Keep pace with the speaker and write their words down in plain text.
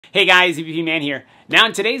Hey guys, EBPMAN here. Now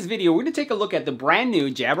in today's video, we're going to take a look at the brand new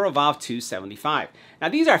Jabra Evolve2 75. Now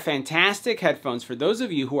these are fantastic headphones for those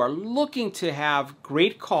of you who are looking to have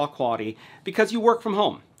great call quality because you work from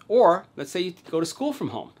home. Or let's say you go to school from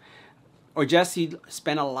home. Or just you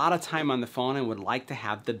spend a lot of time on the phone and would like to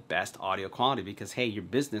have the best audio quality because hey, your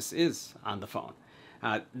business is on the phone.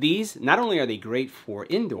 These, not only are they great for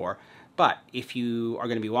indoor, but if you are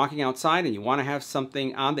going to be walking outside and you want to have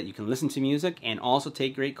something on that you can listen to music and also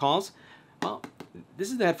take great calls, well,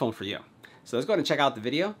 this is the headphone for you. So let's go ahead and check out the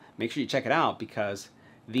video. Make sure you check it out because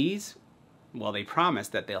these, well, they promise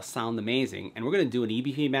that they'll sound amazing. And we're going to do an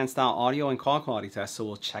EBPMAN style audio and call quality test, so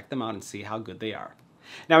we'll check them out and see how good they are.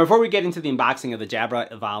 Now, before we get into the unboxing of the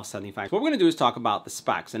Jabra Evolve 75, what we're going to do is talk about the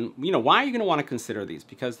specs. And, why are you going to want to consider these?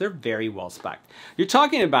 Because they're very well spec'd. You're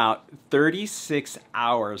talking about 36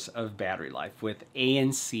 hours of battery life with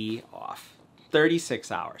ANC off.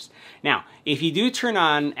 36 hours. Now, if you do turn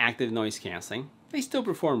on active noise canceling, they still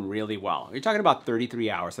perform really well. You're talking about 33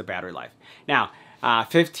 hours of battery life. Now,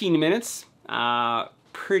 15 minutes,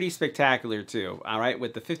 pretty spectacular too. All right,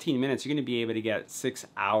 with the 15 minutes, you're going to be able to get 6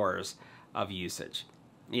 hours of usage.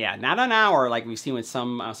 Yeah, not an hour like we've seen with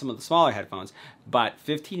some of the smaller headphones, but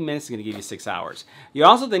 15 minutes is going to give you 6 hours. You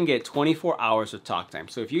also then get 24 hours of talk time.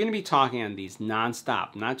 So if you're going to be talking on these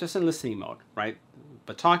non-stop, not just in listening mode, right,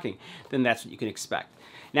 but talking, then that's what you can expect.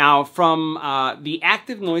 Now, from the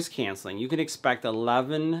active noise canceling, you can expect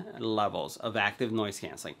 11 levels of active noise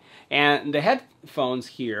canceling. And the headphones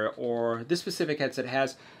here, or this specific headset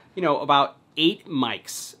has, about 8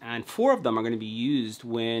 mics, and 4 of them are going to be used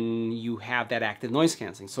when you have that active noise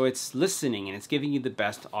canceling. So it's listening and it's giving you the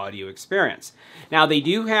best audio experience. Now they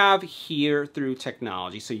do have hear through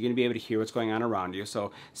technology, so you're going to be able to hear what's going on around you.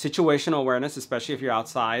 So situational awareness, especially if you're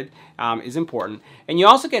outside, is important. And you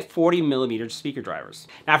also get 40mm speaker drivers.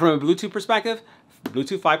 Now from a Bluetooth perspective,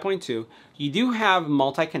 Bluetooth 5.2, you do have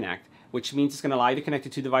multi-connect, which means it's going to allow you to connect to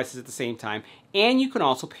 2 devices at the same time, and you can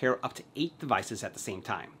also pair up to 8 devices at the same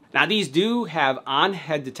time. Now these do have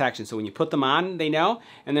on-head detection, so when you put them on, they know.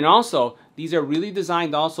 And then also, these are really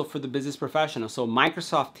designed also for the business professional. So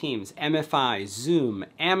Microsoft Teams, MFI, Zoom,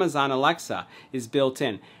 Amazon Alexa is built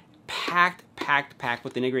in. Packed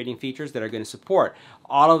with integrating features that are going to support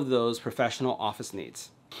all of those professional office needs.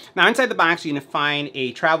 Now inside the box, you're going to find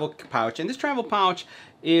a travel pouch, and this travel pouch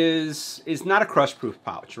is not a crush-proof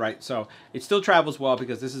pouch, right? So it still travels well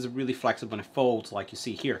because this is really flexible and it folds like you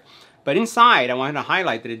see here. But inside, I wanted to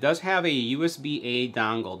highlight that it does have a USB-A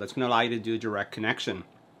dongle that's going to allow you to do a direct connection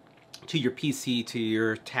to your PC, to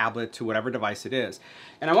your tablet, to whatever device it is.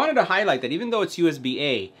 And I wanted to highlight that even though it's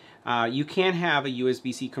USB-A, you can have a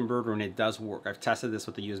USB-C converter and it does work. I've tested this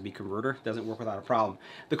with the USB converter. It doesn't work without a problem.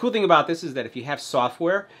 The cool thing about this is that if you have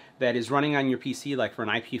software that is running on your PC, like for an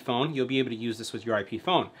IP phone, you'll be able to use this with your IP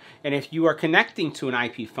phone. And if you are connecting to an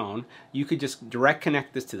IP phone, you could just direct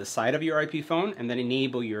connect this to the side of your IP phone and then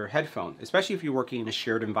enable your headphone, especially if you're working in a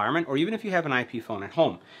shared environment or even if you have an IP phone at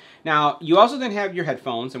home. Now, you also then have your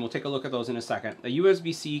headphones, and we'll take a look at those in a second, a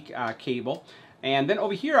USB-C cable. And then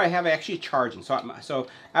over here I have actually charging. So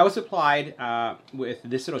I was supplied with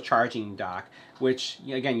this little charging dock, which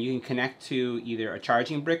again you can connect to either a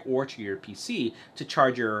charging brick or to your PC to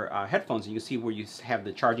charge your headphones. And you can see where you have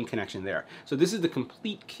the charging connection there. So this is the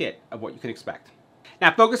complete kit of what you can expect.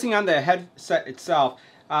 Now focusing on the headset itself,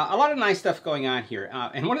 a lot of nice stuff going on here.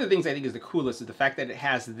 And one of the things I think is the coolest is the fact that it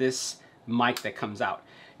has this mic that comes out.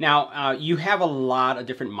 Now, you have a lot of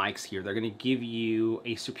different mics here. They're going to give you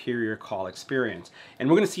a superior call experience. And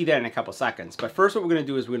we're going to see that in a couple seconds. But first what we're going to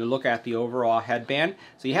do is we're going to look at the overall headband.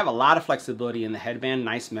 So you have a lot of flexibility in the headband.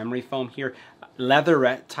 Nice memory foam here.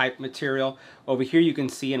 Leatherette type material. Over here you can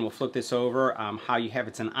see, and we'll flip this over, how you have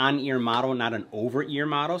it's an on-ear model, not an over-ear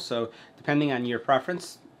model. So depending on your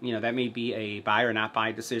preference, that may be a buy or not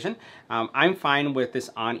buy decision. I'm fine with this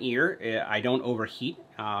on-ear. I don't overheat.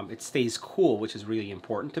 It stays cool, which is really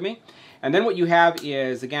important to me. And then what you have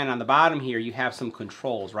is, again, on the bottom here, you have some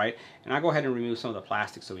controls, right? And I'll go ahead and remove some of the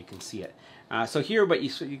plastic so we can see it. So here,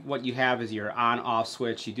 what you have is your on-off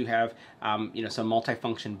switch. You do have, some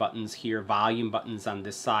multifunction buttons here, volume buttons on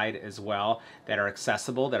this side as well that are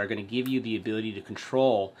accessible, that are going to give you the ability to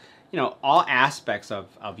control all aspects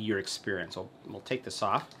of your experience. So we'll take this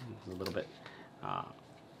off. There's a little bit,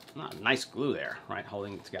 nice glue there, right,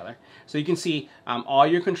 holding it together. So you can see all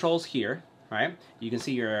your controls here, right? You can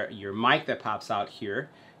see your mic that pops out here.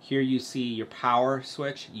 Here you see your power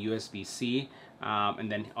switch, USB-C, and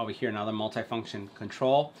then over here another multifunction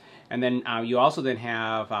control. And then you also then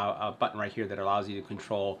have a button right here that allows you to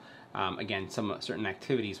control, again, some certain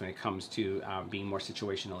activities when it comes to being more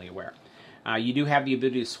situationally aware. You do have the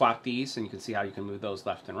ability to swap these, and you can see how you can move those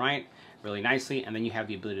left and right really nicely, and then you have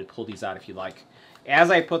the ability to pull these out if you like.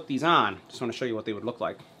 As I put these on, just want to show you what they would look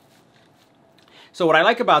like. So what I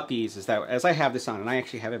like about these is that as I have this on, and I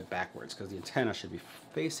actually have it backwards because the antenna should be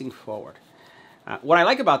facing forward. What I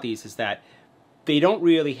like about these is that they don't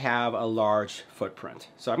really have a large footprint.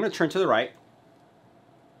 So I'm going to turn to the right.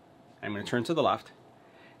 I'm going to turn to the left.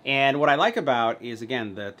 And what I like about is,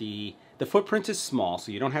 again, that the footprint is small,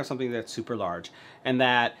 so you don't have something that's super large. And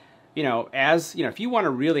that, if you want to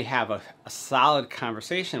really have a solid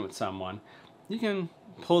conversation with someone, you can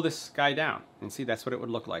pull this guy down and see that's what it would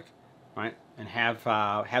look like, right? And have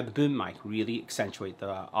the boom mic really accentuate the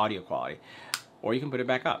audio quality. Or you can put it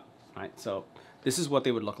back up, right? So this is what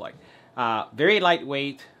they would look like. Very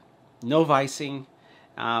lightweight, no vicing.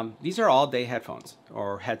 These are all-day headphones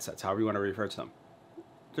or headsets, however you want to refer to them.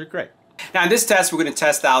 They're great. Now in this test, we're going to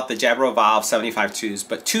test out the Jabra Evolve2s,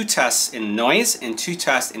 but 2 tests in noise and 2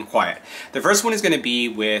 tests in quiet. The first one is going to be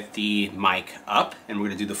with the mic up, and we're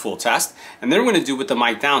going to do the full test. And then we're going to do with the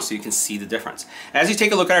mic down so you can see the difference. As you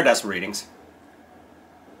take a look at our decibel readings,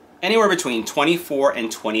 anywhere between 24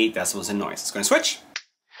 and 28 decibels in noise. It's going to switch.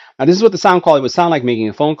 Now this is what the sound quality would sound like making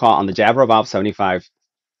a phone call on the Jabra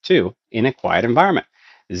Evolve2 in a quiet environment.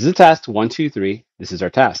 This is a test, 1, 2, 3. This is our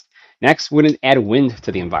test. Next, we're going to add wind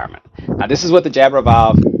to the environment. Now this is what the Jabra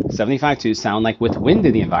Evolve2 sound like with wind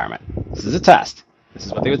in the environment. This is a test. This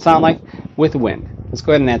is what they would sound like with wind. Let's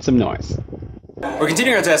go ahead and add some noise. We're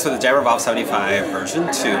continuing our test with the Jabra Evolve75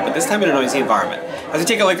 version 2, but this time in a noisy environment. As we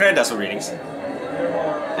take a look at our decibel readings,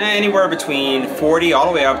 anywhere between 40 all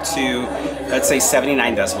the way up to, let's say,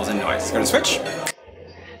 79 decibels in noise. It's going to switch.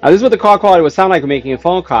 Now this is what the call quality would sound like when making a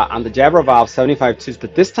phone call on the Jabra Evolve75-2s,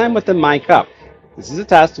 but this time with the mic up. This is a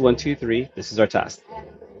test, 1, 2, 3. This is our test.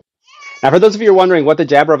 Now for those of you who are wondering what the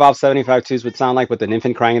Jabra Evolve75-2s would sound like with an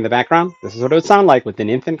infant crying in the background, this is what it would sound like with an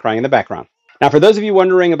infant crying in the background. Now for those of you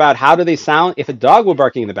wondering about how do they sound if a dog were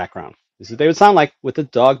barking in the background, this is what they would sound like with a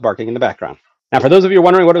dog barking in the background. Now for those of you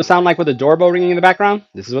wondering what it would sound like with a doorbell ringing in the background,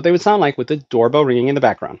 this is what they would sound like with the doorbell ringing in the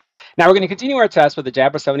background. Now we're going to continue our test with the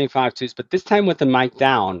Jabra 75-2s, but this time with the mic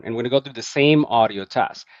down, and we're going to go through the same audio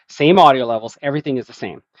test. Same audio levels, everything is the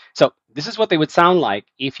same. So this is what they would sound like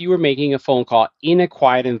if you were making a phone call in a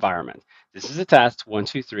quiet environment. This is a test, 1,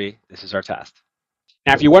 2, 3. This is our test.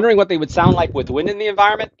 Now if you're wondering what they would sound like with wind in the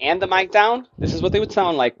environment and the mic down, this is what they would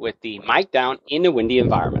sound like with the mic down in a windy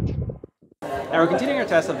environment. Now we're continuing our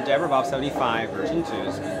test of the Jabra Evolve75 version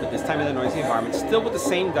 2s, but this time in the noisy environment, still with the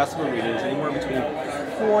same decibel readings, anywhere between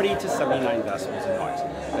 40 to 79 decibels in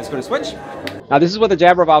noise. Let's go to switch. Now this is what the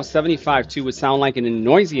Jabra Evolve75-2 would sound like in a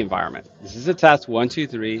noisy environment. This is a test, 1, 2,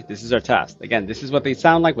 3. This is our test. Again, this is what they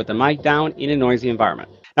sound like with the mic down in a noisy environment.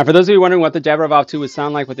 Now for those of you wondering what the Jabra Evolve2 would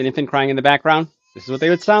sound like with an infant crying in the background, this is what they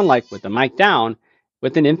would sound like with the mic down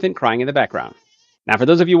with an infant crying in the background. Now for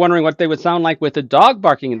those of you wondering what they would sound like with a dog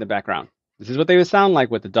barking in the background, this is what they would sound like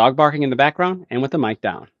with the dog barking in the background and with the mic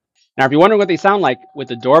down. Now, if you're wondering what they sound like with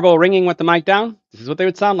the doorbell ringing with the mic down, this is what they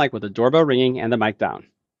would sound like with the doorbell ringing and the mic down.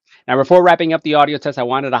 Now, before wrapping up the audio test, I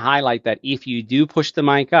wanted to highlight that if you do push the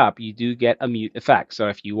mic up, you do get a mute effect. So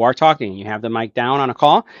if you are talking, you have the mic down on a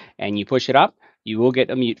call, and you push it up, you will get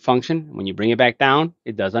a mute function. When you bring it back down,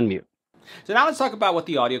 it does unmute. So now let's talk about what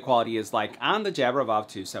the audio quality is like on the Jabra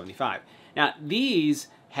Evolve2 75. Now, these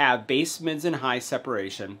have bass, mids, and high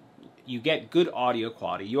separation. You get good audio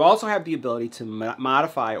quality. You also have the ability to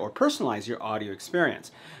modify or personalize your audio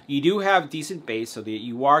experience. You do have decent bass, so that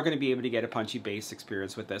you are going to be able to get a punchy bass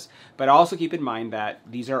experience with this, but also keep in mind that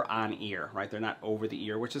these are on ear, right? They're not over the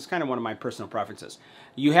ear, which is kind of one of my personal preferences.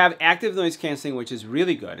 You have active noise canceling, which is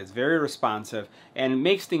really good. It's very responsive and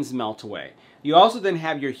makes things melt away. You also then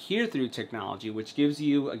have your hear-through technology, which gives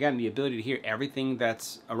you, again, the ability to hear everything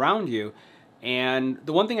that's around you. And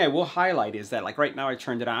the one thing I will highlight is that, like right now I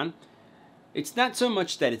turned it on, it's not so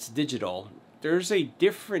much that it's digital. There's a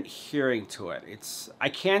different hearing to it. I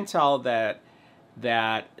can tell that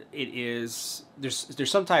it is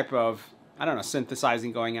there's some type of, I don't know,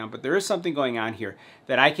 synthesizing going on, but there is something going on here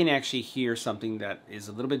that I can actually hear something that is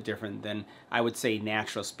a little bit different than I would say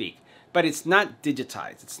natural speak. But it's not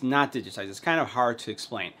digitized. It's not digitized. It's kind of hard to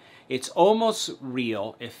explain. It's almost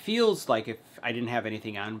real. It feels like if I didn't have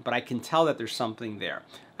anything on, but I can tell that there's something there.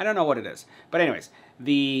 I don't know what it is. But anyways,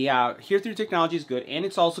 the hear-through technology is good, and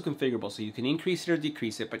it's also configurable, so you can increase it or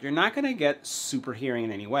decrease it, but you're not going to get super hearing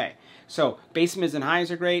in any way. So bass, mids, and highs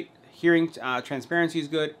are great. Hearing transparency is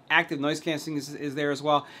good. Active noise cancelling is there as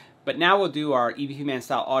well. But now we'll do our EBPMAN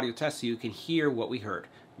style audio test so you can hear what we heard.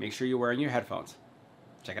 Make sure you're wearing your headphones.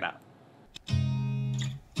 Check it out.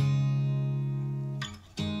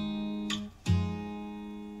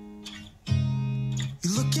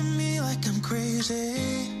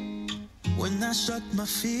 crazy when I shut my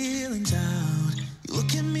feelings out. You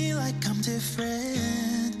look at me like I'm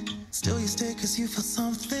different. Still you stay cause you feel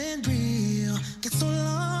something real. Get so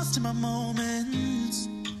lost in my moments.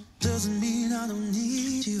 Doesn't mean I don't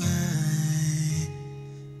need you.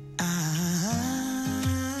 I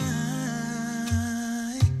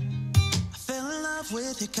fell in love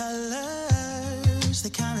with your colors. They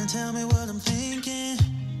kinda tell me what I'm thinking.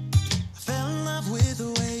 I fell in love with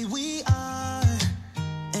the way we are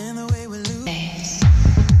and the way we lose.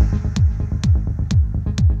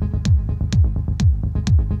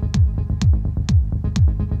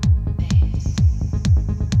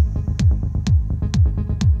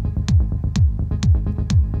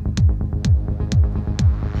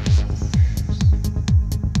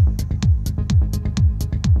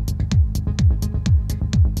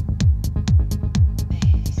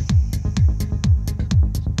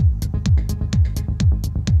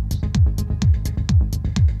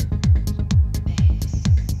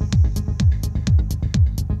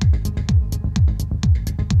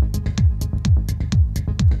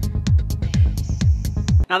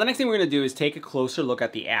 Now the next thing we're going to do is take a closer look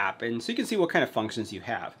at the app, and so you can see what kind of functions you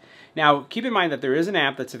have. Now keep in mind that there is an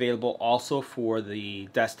app that's available also for the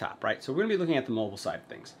desktop, right? So we're going to be looking at the mobile side of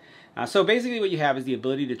things. So basically what you have is the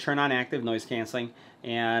ability to turn on active noise canceling,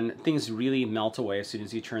 and things really melt away as soon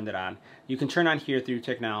as you turn that on. You can turn on here through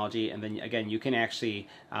technology, and then again you can actually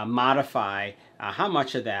modify how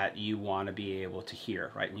much of that you want to be able to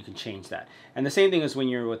hear, right? And you can change that. And the same thing is when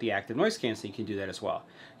you're with the active noise canceling, you can do that as well.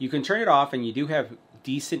 You can turn it off, and you do have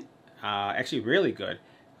decent, actually really good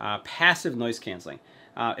passive noise canceling.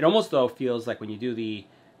 It almost though feels like when you do the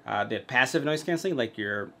passive noise canceling, like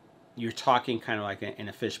you're talking kind of like in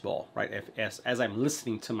a fishbowl, right? As I'm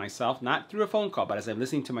listening to myself, not through a phone call, but as I'm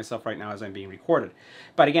listening to myself right now as I'm being recorded.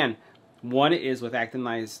 But again, one is with active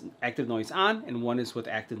noise on, and one is with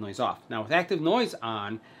active noise off. Now with active noise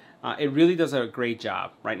on, it really does a great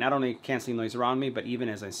job, right? Not only canceling noise around me, but even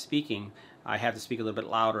as I'm speaking, I have to speak a little bit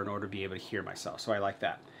louder in order to be able to hear myself. So I like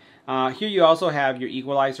that. Here you also have your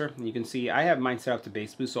equalizer, and you can see I have mine set up to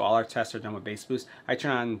bass boost, so all our tests are done with bass boost. I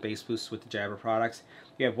turn on bass boost with the Jabra products.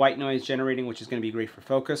 You have white noise generating, which is going to be great for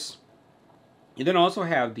focus. You then also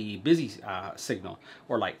have the busy signal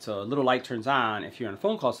or light. So a little light turns on if you're on a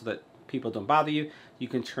phone call so that people don't bother you. You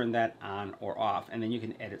can turn that on or off, and then you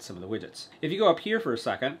can edit some of the widgets. If you go up here for a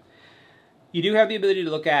second, you do have the ability to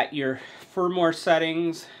look at your firmware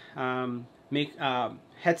settings, make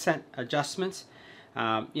headset adjustments.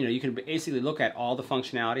 You can basically look at all the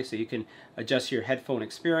functionality, so you can adjust your headphone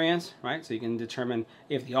experience, right? So you can determine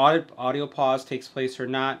if the audio pause takes place or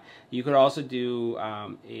not. You could also do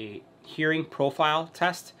a hearing profile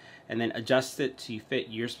test and then adjust it to fit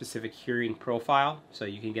your specific hearing profile, so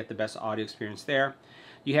you can get the best audio experience there.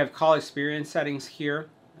 You have call experience settings here.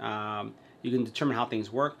 You can determine how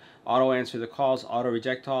things work. Auto answer the calls, auto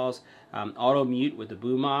reject calls, auto mute with the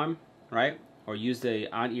boom on, right? Or use the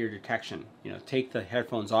on-ear detection. Take the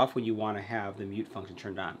headphones off when you want to have the mute function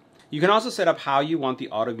turned on. You can also set up how you want the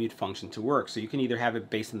auto mute function to work. So you can either have it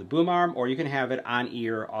based on the boom arm, or you can have it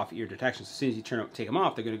on-ear, off-ear detection. So as soon as you take them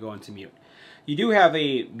off, they're going to go into mute. You do have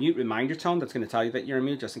a mute reminder tone that's going to tell you that you're on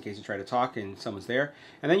mute, just in case you try to talk and someone's there.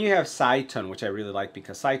 And then you have side tone, which I really like,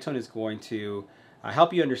 because side tone is going to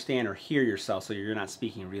help you understand or hear yourself, so you're not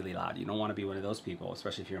speaking really loud. You don't want to be one of those people,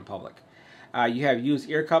 especially if you're in public. You have use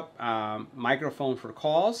ear cup microphone for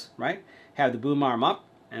calls, right? Have the boom arm up,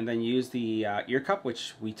 and then use the ear cup,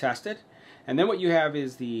 which we tested. And then what you have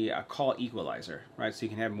is the call equalizer, right? So you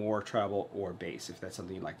can have more treble or bass if that's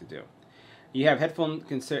something you'd like to do. You have headphone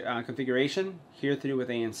configuration here through with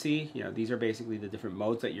ANC. These are basically the different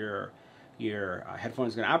modes that your headphone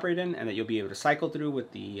is going to operate in, and that you'll be able to cycle through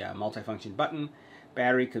with the multifunction button.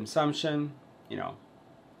 Battery consumption,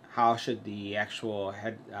 how should the actual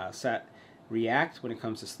headset react when it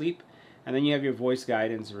comes to sleep. And then you have your voice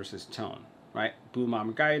guidance versus tone, right? Boom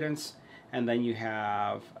arm guidance, and then you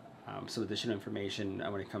have some additional information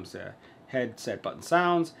when it comes to headset button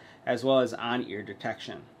sounds, as well as on-ear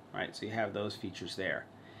detection, right? So you have those features there.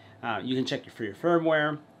 You can check for your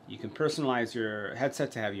firmware. You can personalize your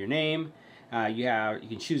headset to have your name. You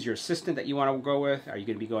can choose your assistant that you want to go with. Are you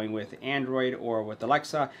going to be going with Android or with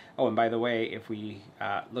Alexa? Oh, and by the way, if we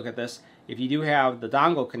look at this, if you do have the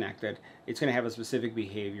dongle connected, it's going to have a specific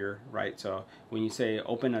behavior, right? So when you say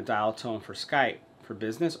open a dial tone for Skype for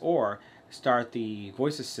business, or start the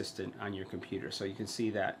voice assistant on your computer, so you can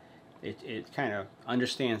see that it kind of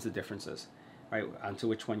understands the differences, right, onto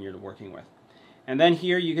which one you're working with. And then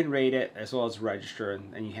here you can rate it as well as register,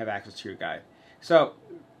 and you have access to your guide. So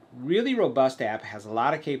really robust app, has a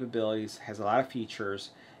lot of capabilities, has a lot of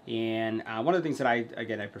features, And one of the things that I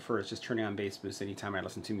prefer is just turning on bass boost anytime I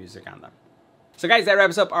listen to music on them. So guys, that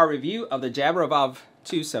wraps up our review of the Jabra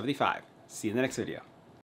Evolve2 75. See you in the next video.